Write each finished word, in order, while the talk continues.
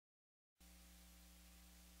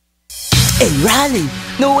Hey Raleigh,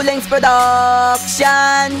 no Lynx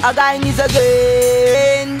production. AGuyanese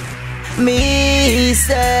again. Me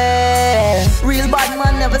say, real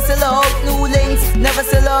badman never sell out. No Lynx never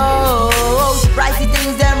sell out. Pricey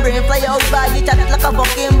things them brain fly out by you chat like a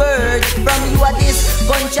fucking bird. From you at this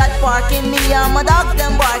gunshot parking, me and my dog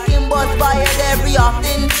them barking, but by it every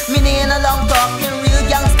often. Me ain't a long talking, real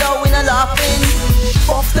gangster when a laughing.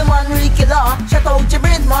 Off the man re-killer, shut out your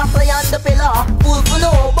brain, man fly on the pillar. Fool for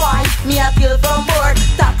no boy, me a kill from board.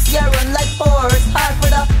 Taxi a run like horse, hard for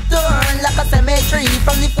the turn like a cemetery.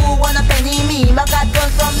 From the fool one a penny me, my got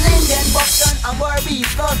guns from Linden, Boston and Barbie,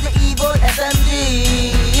 cause the evil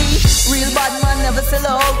SMG. Real bad man never sell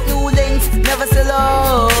out, no Lynx never sell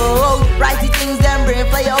out. Righty things them brain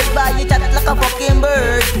fly out by you chat like a fucking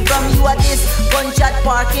bird. From you at this gunshot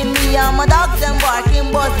parking, me and my dog them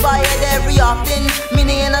barking, but by it every often. Me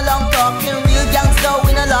ain't a long talking, real gangster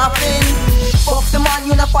we no laughing. Fuck the man,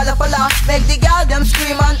 you no follow, make the girl them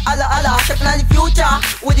scream and alla alla. Checking on the future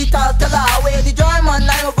with the tala. Where the joy man,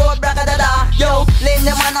 I will go bragga da. Yo, lane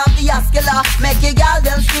the man of the Askella, make your girl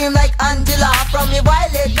them scream like Angela. From your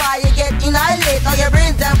violate, why you get annihilate? Now your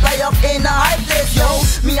brains them fly up in a high place. Yo,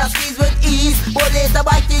 me a squeeze with ease, but later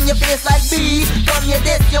bite in your face like bees. From your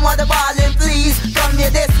disc, your mother ballin' please. From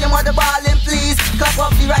your disc, your mother ballin' please. Clap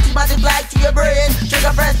up the ratchet magic fly to your brain.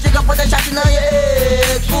 Trigger press, trigger put a shot in your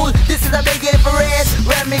head. Fool, this is a big game for it.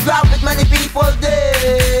 When me grab with many people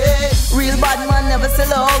dead. Real bad man never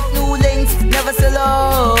sell out. No Lynx never sell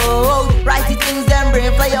out. Righty things them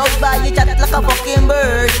brain fly out by you chat like a fucking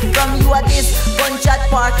bird. From you at this gunshot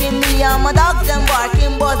parking, me and my dog them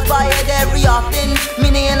barking, but by it every often.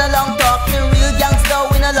 Me ain't a long talking, real gangster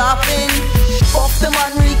we no laughing. Off the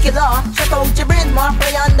man re-killer, shut out your brain, man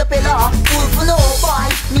play on the pillar. Fool for no boy,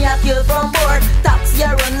 me a kill from board. Taxi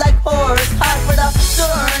a run like horse, hard for the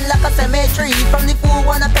turn like a cemetery. From the fool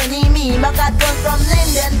one a penny me, my got guns from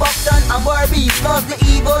Linden, Boston and Barbie, cause the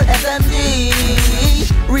evil SMG.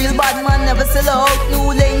 Real bad man never sell out,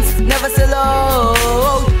 no Lynx never sell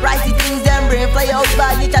out. Righty things them brain fly out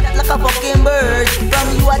by you chat like a fucking bird. From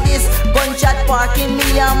you at this gunshot parking, me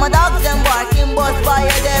and my dog them barking, but by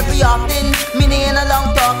it every often. Me ain't a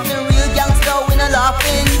long talking, real gangster we no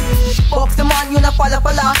laughing. Fuck the man, you no follow,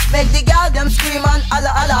 make the girl them scream and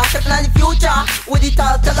alla alla. Checking on the future with the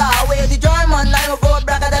tala. Where the joy man, I will go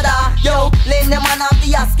bragga da. Yo, lane the man of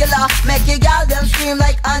the Askella, make your girl them scream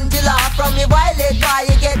like Angela. From your violate, why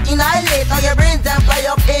you get annihilate? Now your brains them fly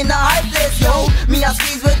up in a high place. Yo, me a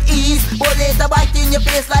squeeze with ease, but later bite in your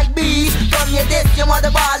face like bees. From your disc, your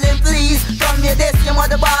mother ballin' please. From your disc, your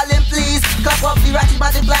mother ballin' please. Clap up the ratchet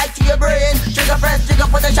magic fly to your brain. Trigger press,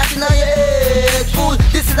 trigger put a shot in your head. Fool,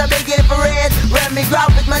 this is a big game for it. When me grab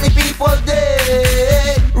with many people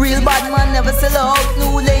dead. Real bad man never sell out.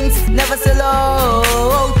 No Lynx never sell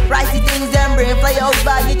out. Righty things them brain fly out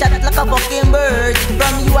by you chat like a fucking bird.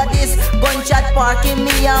 From you at this gunshot parking,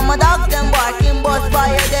 me and my dog them barking, but by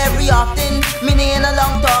it every often. Me ain't a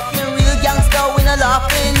long talking, real gangster we no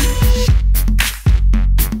laughing.